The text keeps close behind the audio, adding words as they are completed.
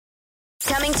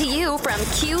Coming to you from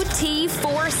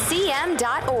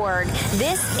QT4CM.org,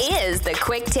 this is the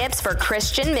Quick Tips for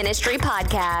Christian Ministry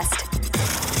podcast.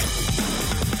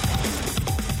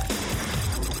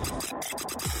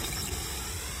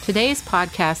 Today's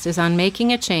podcast is on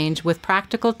making a change with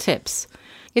practical tips.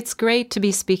 It's great to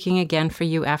be speaking again for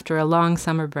you after a long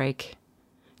summer break.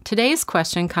 Today's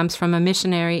question comes from a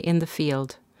missionary in the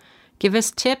field. Give us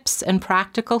tips and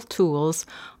practical tools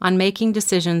on making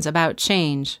decisions about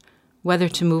change, whether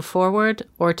to move forward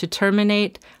or to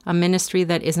terminate a ministry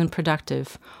that isn't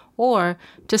productive, or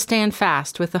to stand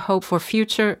fast with the hope for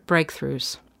future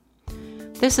breakthroughs.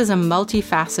 This is a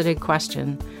multifaceted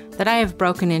question that I have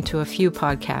broken into a few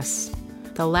podcasts.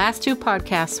 The last two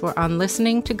podcasts were on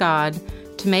listening to God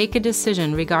to make a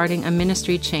decision regarding a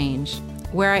ministry change,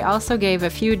 where I also gave a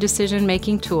few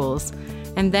decision-making tools,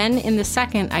 and then in the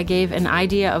second I gave an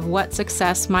idea of what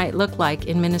success might look like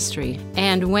in ministry,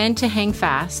 and when to hang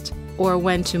fast or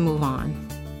when to move on.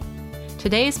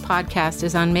 Today's podcast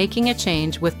is on making a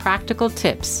change with practical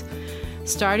tips,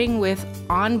 starting with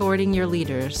onboarding your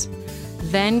leaders,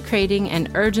 then creating an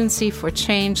urgency for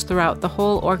change throughout the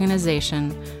whole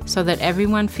organization so that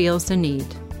everyone feels the need.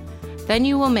 Then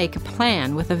you will make a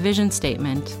plan with a vision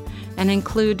statement and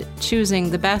include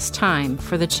choosing the best time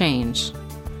for the change.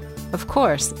 Of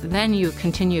course, then you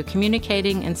continue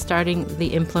communicating and starting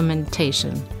the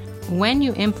implementation. When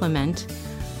you implement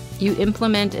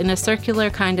in a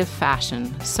circular kind of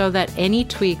fashion so that any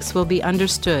tweaks will be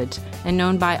understood and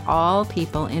known by all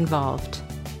people involved.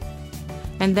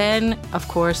 And then, of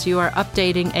course, you are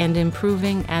updating and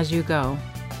improving as you go.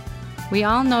 We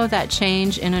all know that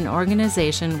change in an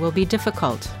organization will be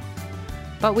difficult,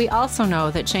 but we also know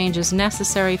that change is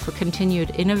necessary for continued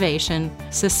innovation,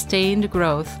 sustained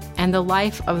growth, and the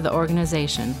life of the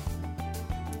organization.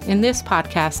 In this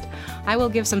podcast, I will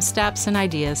give some steps and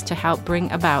ideas to help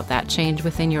bring about that change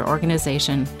within your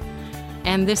organization.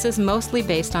 And this is mostly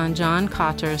based on John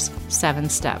Cotter's 7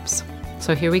 steps.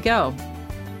 So here we go.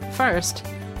 First,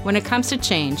 when it comes to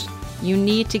change, you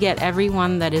need to get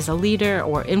everyone that is a leader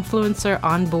or influencer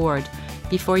on board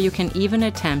before you can even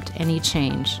attempt any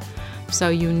change. So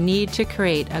you need to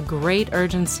create a great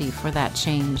urgency for that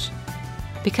change.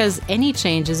 Because any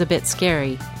change is a bit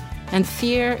scary, and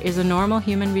fear is a normal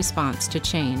human response to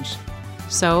change.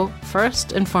 So,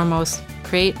 first and foremost,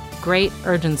 create great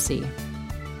urgency.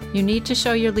 You need to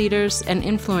show your leaders and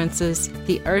influences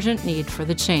the urgent need for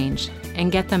the change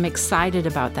and get them excited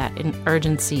about that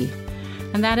urgency.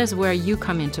 And that is where you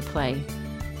come into play.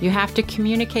 You have to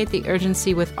communicate the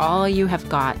urgency with all you have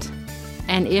got.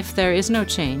 And if there is no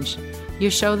change, you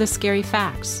show the scary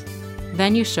facts.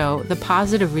 Then you show the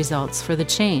positive results for the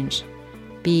change.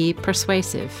 Be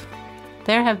persuasive.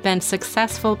 There have been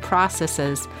successful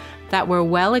processes that were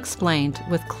well explained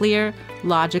with clear,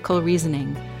 logical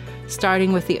reasoning,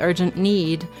 starting with the urgent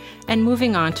need and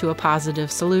moving on to a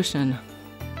positive solution.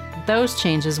 Those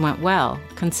changes went well,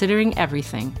 considering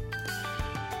everything.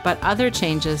 But other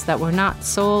changes that were not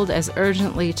sold as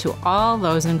urgently to all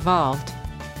those involved,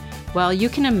 well, you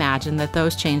can imagine that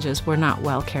those changes were not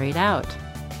well carried out.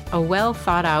 A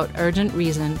well-thought-out urgent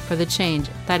reason for the change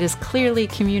that is clearly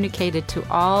communicated to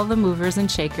all the movers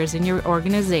and shakers in your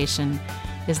organization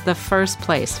is the first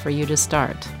place for you to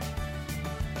start.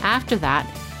 After that,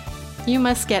 you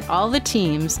must get all the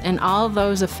teams and all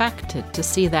those affected to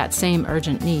see that same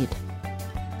urgent need.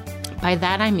 By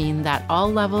that I mean that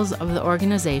all levels of the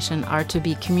organization are to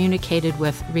be communicated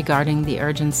with regarding the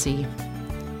urgency.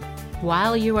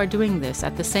 While you are doing this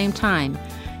at the same time,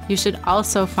 you should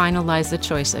also finalize the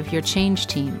choice of your change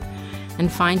team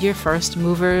and find your first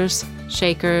movers,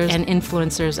 shakers, and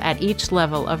influencers at each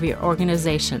level of your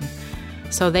organization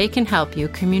so they can help you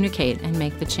communicate and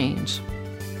make the change.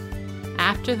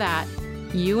 After that,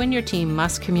 you and your team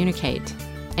must communicate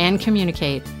and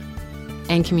communicate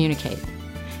and communicate.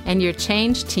 And your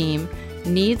change team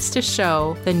needs to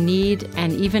show the need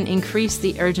and even increase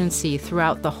the urgency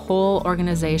throughout the whole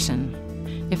organization.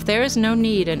 If there is no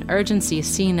need and urgency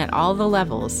seen at all the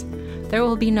levels, there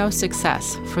will be no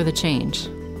success for the change.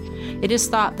 It is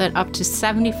thought that up to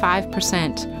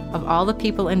 75% of all the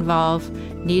people involved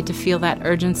need to feel that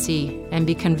urgency and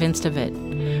be convinced of it,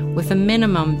 with a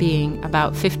minimum being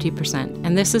about 50%,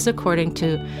 and this is according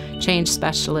to change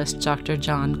specialist Dr.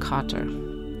 John Cotter.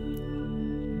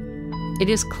 It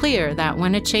is clear that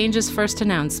when a change is first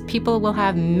announced, people will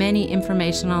have many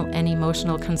informational and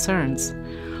emotional concerns.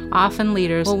 Often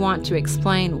leaders will want to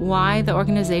explain why the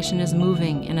organization is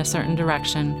moving in a certain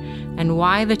direction and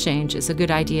why the change is a good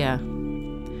idea.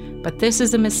 But this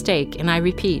is a mistake, and I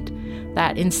repeat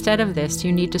that instead of this,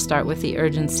 you need to start with the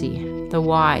urgency, the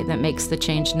why that makes the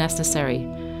change necessary.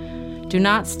 Do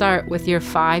not start with your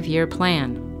 5-year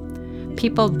plan.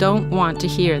 People don't want to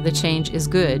hear the change is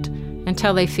good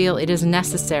until they feel it is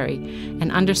necessary and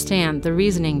understand the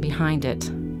reasoning behind it.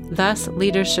 Thus,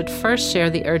 leaders should first share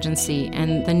the urgency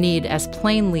and the need as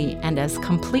plainly and as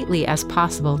completely as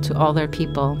possible to all their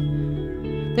people.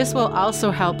 This will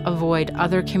also help avoid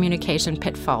other communication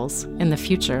pitfalls in the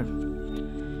future.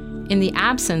 In the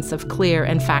absence of clear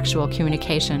and factual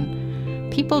communication,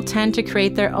 people tend to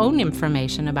create their own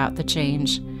information about the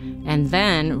change, and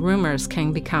then rumors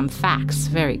can become facts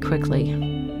very quickly.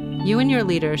 You and your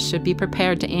leaders should be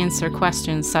prepared to answer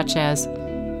questions such as,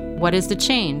 what is the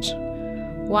change?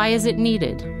 Why is it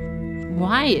needed?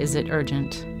 Why is it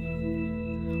urgent?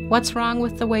 What's wrong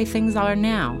with the way things are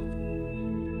now?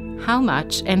 How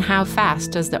much and how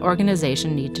fast does the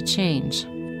organization need to change?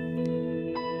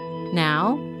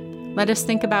 Now, let us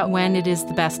think about when it is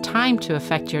the best time to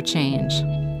effect your change.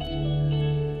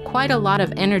 Quite a lot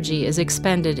of energy is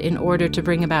expended in order to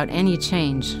bring about any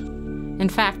change. In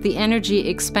fact, the energy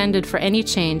expended for any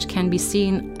change can be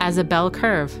seen as a bell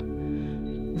curve.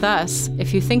 Thus,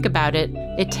 if you think about it,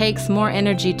 it takes more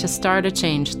energy to start a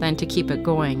change than to keep it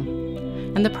going.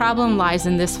 And the problem lies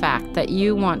in this fact that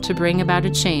you want to bring about a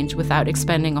change without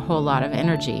expending a whole lot of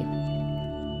energy.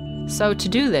 So to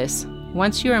do this,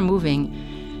 once you are moving,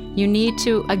 you need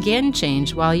to again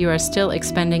change while you are still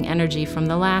expending energy from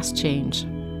the last change.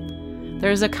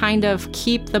 There's a kind of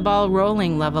keep the ball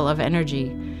rolling level of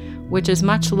energy, which is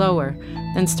much lower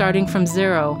than starting from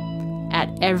zero at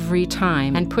every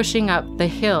time and pushing up the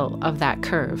hill of that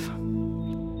curve.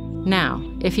 Now,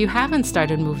 if you haven't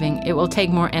started moving, it will take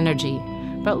more energy,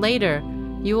 but later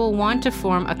you will want to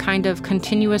form a kind of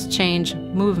continuous change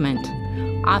movement,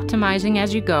 optimizing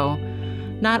as you go,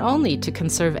 not only to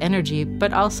conserve energy,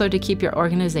 but also to keep your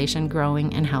organization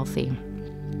growing and healthy.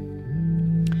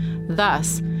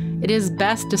 Thus, it is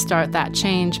best to start that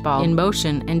change ball in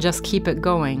motion and just keep it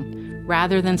going,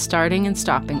 rather than starting and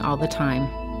stopping all the time.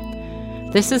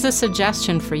 This is a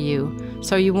suggestion for you,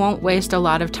 so you won't waste a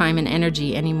lot of time and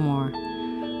energy anymore.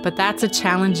 But that's a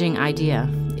challenging idea,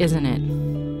 isn't it?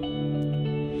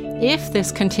 If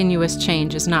this continuous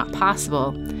change is not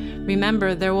possible,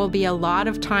 remember there will be a lot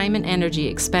of time and energy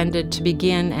expended to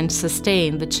begin and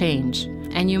sustain the change,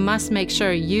 and you must make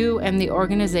sure you and the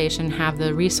organization have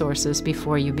the resources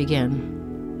before you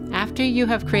begin. After you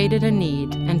have created a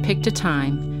need and picked a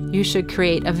time, you should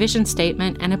create a vision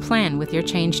statement and a plan with your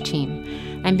change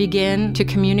team and begin to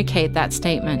communicate that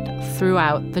statement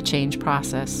throughout the change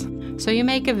process. So you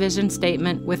make a vision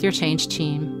statement with your change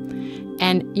team,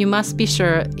 and you must be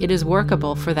sure it is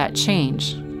workable for that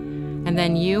change. And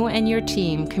then you and your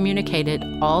team communicate it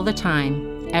all the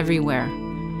time, everywhere.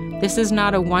 This is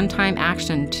not a one-time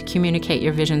action to communicate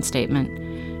your vision statement.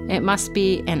 It must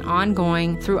be an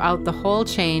ongoing, throughout the whole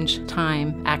change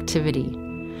time activity.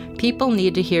 People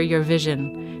need to hear your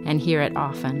vision and hear it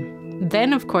often.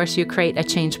 Then, of course, you create a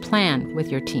change plan with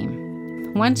your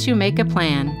team. Once you make a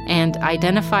plan and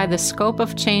identify the scope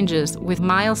of changes with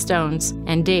milestones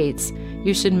and dates,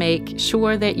 you should make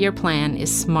sure that your plan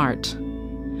is SMART.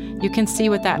 You can see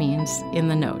what that means in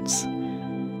the notes.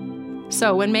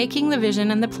 So when making the vision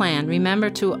and the plan,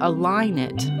 remember to align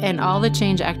it and all the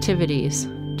change activities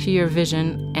to your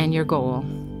vision and your goal.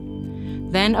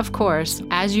 Then, of course,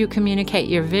 as you communicate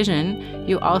your vision,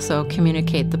 you also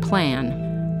communicate the plan.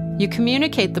 You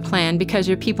communicate the plan because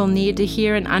your people need to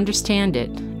hear and understand it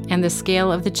and the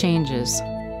scale of the changes.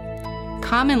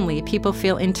 Commonly, people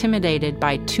feel intimidated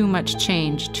by too much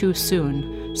change too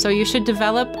soon. So you should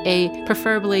develop a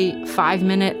preferably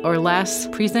 5-minute or less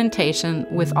presentation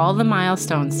with all the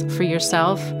milestones for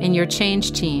yourself and your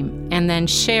change team, and then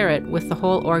share it with the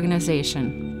whole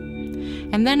organization.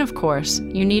 And then, of course,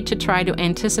 you need to try to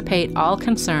anticipate all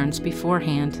concerns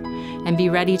beforehand and be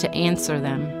ready to answer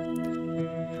them.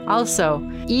 Also,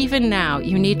 even now,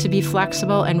 you need to be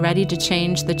flexible and ready to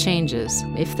change the changes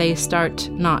if they start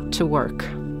not to work.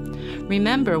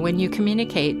 Remember, when you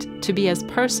communicate, to be as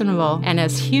personable and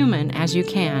as human as you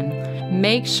can.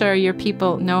 Make sure your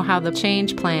people know how the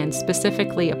change plan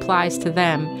specifically applies to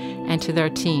them and to their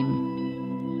team.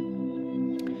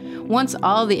 Once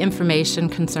all the information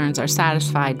concerns are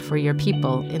satisfied for your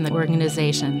people in the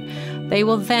organization, they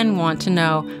will then want to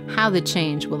know how the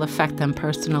change will affect them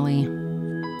personally.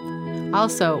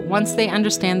 Also, once they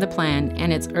understand the plan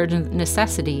and its urgent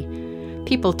necessity,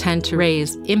 people tend to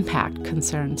raise impact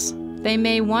concerns. They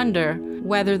may wonder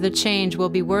whether the change will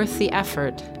be worth the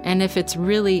effort and if it's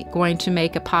really going to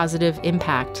make a positive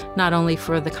impact, not only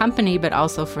for the company but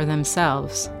also for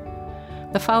themselves.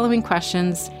 The following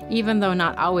questions, even though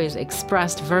not always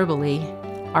expressed verbally,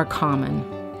 are common.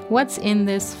 What's in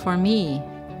this for me?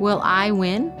 Will I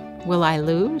win? Will I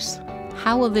lose?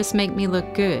 How will this make me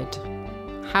look good?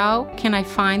 How can I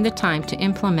find the time to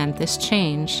implement this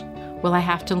change? Will I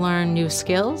have to learn new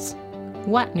skills?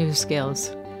 What new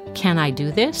skills? Can I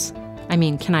do this?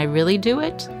 Can I really do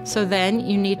it? So then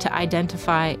you need to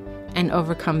identify and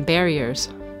overcome barriers.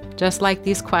 Just like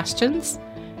these questions,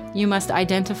 you must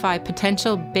identify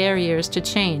potential barriers to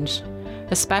change,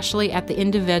 especially at the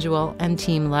individual and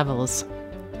team levels.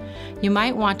 You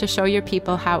might want to show your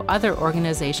people how other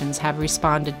organizations have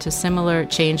responded to similar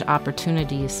change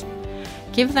opportunities.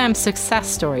 Give them success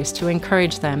stories to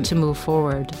encourage them to move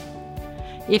forward.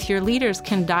 If your leaders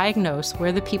can diagnose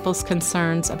where the people's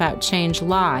concerns about change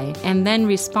lie and then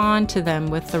respond to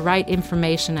them with the right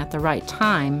information at the right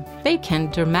time, they can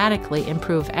dramatically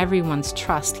improve everyone's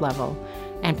trust level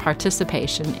and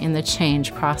participation in the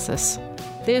change process.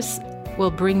 This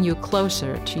will bring you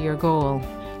closer to your goal.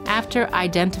 After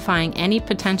identifying any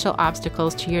potential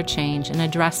obstacles to your change and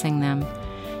addressing them,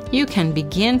 you can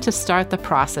begin to start the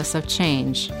process of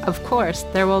change. Of course,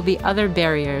 there will be other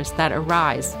barriers that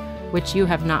arise which you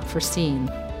have not foreseen.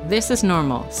 This is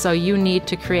normal, so you need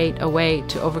to create a way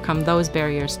to overcome those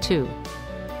barriers too.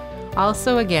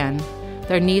 Also, again,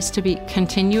 there needs to be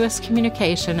continuous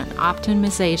communication and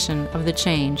optimization of the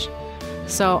change.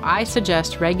 So I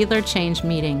suggest regular change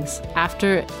meetings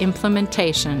after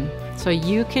implementation so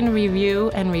you can review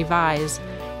and revise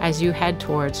as you head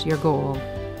towards your goal.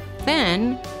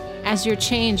 Then, as your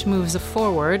change moves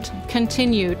forward,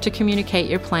 continue to communicate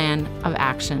your plan of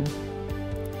action.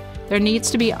 There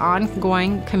needs to be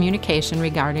ongoing communication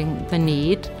regarding the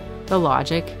need, the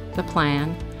logic, the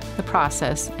plan, the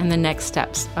process, and the next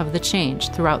steps of the change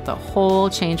throughout the whole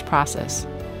change process.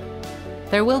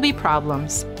 There will be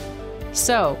problems,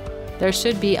 so there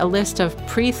should be a list of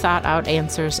pre-thought out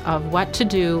answers of what to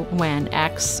do when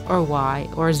X or Y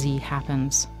or Z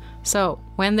happens. So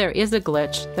when there is a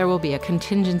glitch, there will be a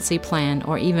contingency plan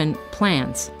or even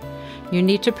plans. You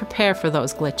need to prepare for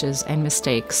those glitches and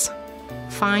mistakes.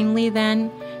 Finally,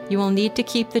 then, you will need to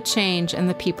keep the change and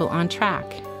the people on track.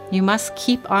 You must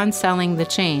keep on selling the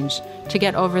change to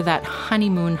get over that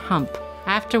honeymoon hump.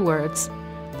 Afterwards,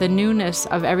 the newness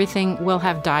of everything will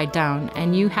have died down,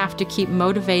 and you have to keep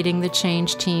motivating the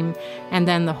change team and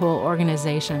then the whole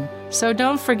organization. So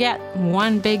don't forget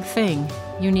one big thing.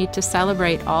 You need to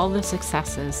celebrate all the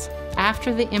successes.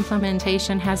 After the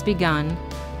implementation has begun,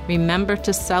 remember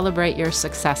to celebrate your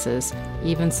successes,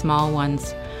 even small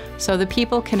ones, so the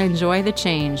people can enjoy the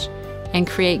change and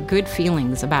create good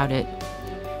feelings about it.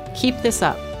 Keep this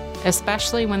up,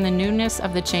 especially when the newness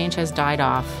of the change has died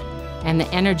off and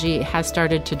the energy has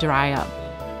started to dry up.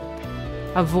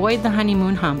 Avoid the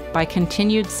honeymoon hump by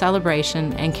continued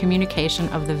celebration and communication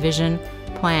of the vision,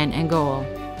 plan, and goal.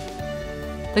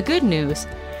 The good news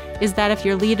is that if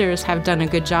your leaders have done a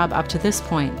good job up to this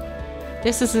point,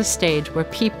 this is a stage where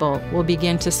people will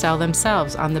begin to sell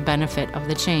themselves on the benefit of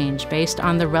the change based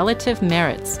on the relative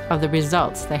merits of the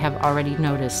results they have already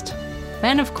noticed.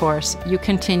 Then, of course, you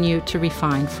continue to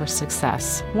refine for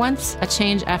success. Once a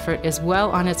change effort is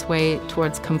well on its way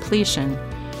towards completion,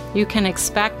 you can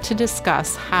expect to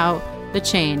discuss how the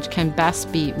change can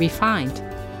best be refined.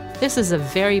 This is a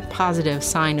very positive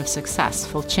sign of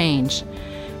successful change,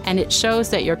 and it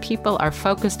shows that your people are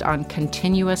focused on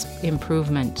continuous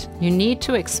improvement. You need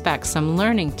to expect some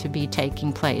learning to be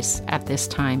taking place at this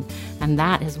time, and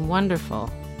that is wonderful.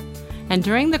 And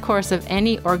during the course of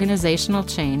any organizational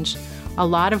change, a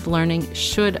lot of learning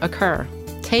should occur.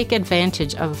 Take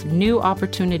advantage of new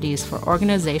opportunities for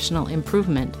organizational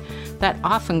improvement that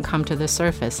often come to the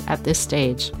surface at this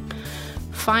stage.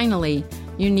 Finally,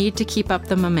 you need to keep up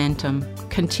the momentum,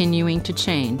 continuing to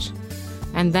change.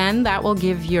 And then that will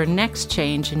give your next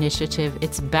change initiative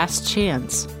its best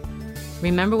chance.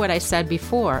 Remember what I said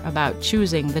before about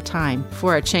choosing the time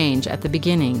for a change at the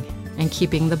beginning and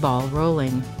keeping the ball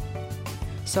rolling.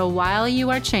 So while you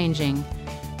are changing,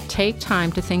 take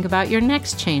time to think about your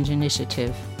next change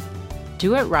initiative.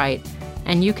 Do it right,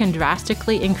 and you can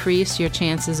drastically increase your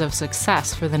chances of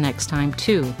success for the next time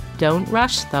too. Don't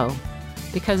rush though,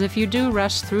 because if you do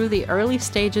rush through the early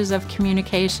stages of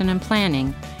communication and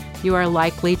planning, you are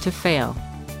likely to fail.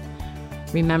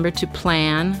 Remember to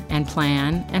plan and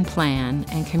plan and plan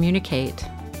and communicate,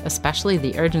 especially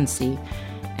the urgency,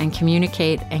 and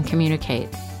communicate and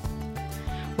communicate.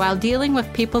 While dealing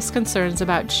with people's concerns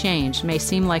about change may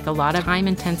seem like a lot of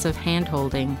time-intensive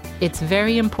hand-holding, it's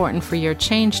very important for your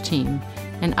change team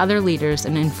and other leaders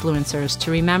and influencers to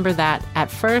remember that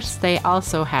at first they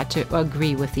also had to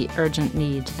agree with the urgent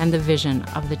need and the vision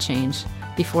of the change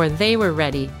before they were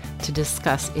ready to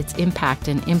discuss its impact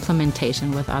and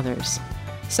implementation with others.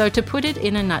 So to put it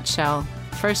in a nutshell,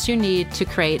 First, you need to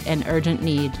create an urgent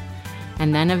need,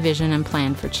 and then a vision and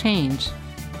plan for change.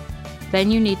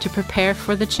 Then you need to prepare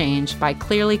for the change by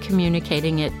clearly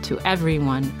communicating it to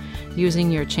everyone,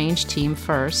 using your change team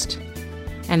first,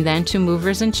 and then to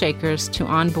movers and shakers to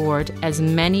onboard as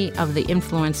many of the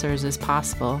influencers as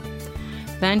possible.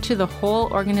 Then to the whole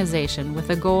organization with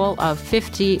a goal of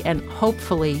 50 and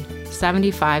hopefully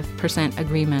 75%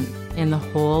 agreement in the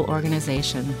whole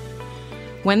organization.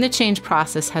 When the change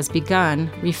process has begun,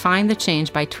 refine the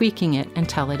change by tweaking it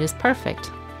until it is perfect,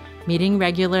 meeting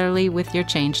regularly with your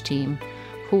change team,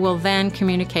 who will then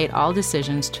communicate all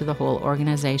decisions to the whole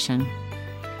organization.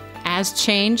 As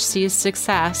change sees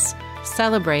success,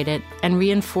 celebrate it and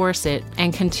reinforce it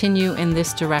and continue in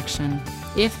this direction.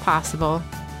 If possible,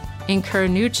 incur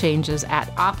new changes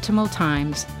at optimal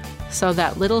times so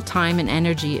that little time and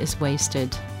energy is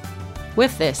wasted.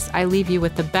 With this, I leave you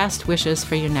with the best wishes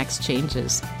for your next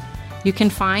changes. You can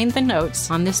find the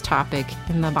notes on this topic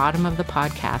in the bottom of the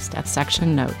podcast at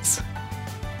section notes.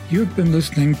 You've been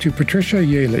listening to Patricia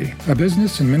Jehle, a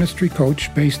business and ministry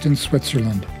coach based in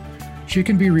Switzerland. She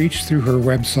can be reached through her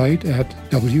website at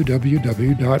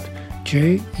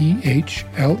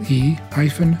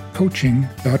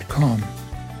www.jehle-coaching.com.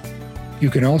 You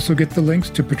can also get the links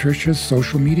to Patricia's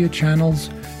social media channels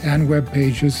and web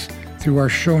pages through our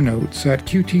show notes at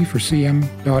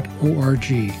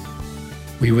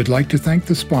qt4cm.org. We would like to thank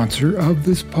the sponsor of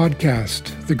this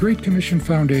podcast, the Great Commission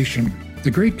Foundation. The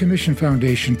Great Commission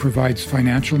Foundation provides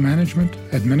financial management,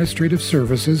 administrative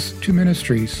services to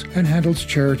ministries, and handles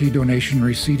charity donation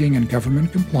receipting and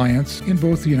government compliance in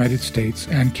both the United States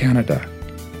and Canada.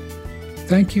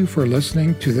 Thank you for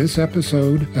listening to this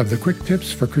episode of the Quick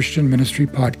Tips for Christian Ministry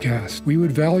podcast. We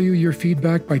would value your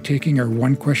feedback by taking our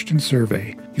one-question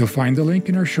survey. You'll find the link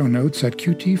in our show notes at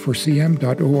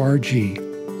qt4cm.org.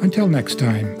 Until next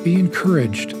time, be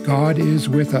encouraged. God is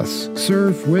with us.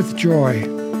 Serve with joy.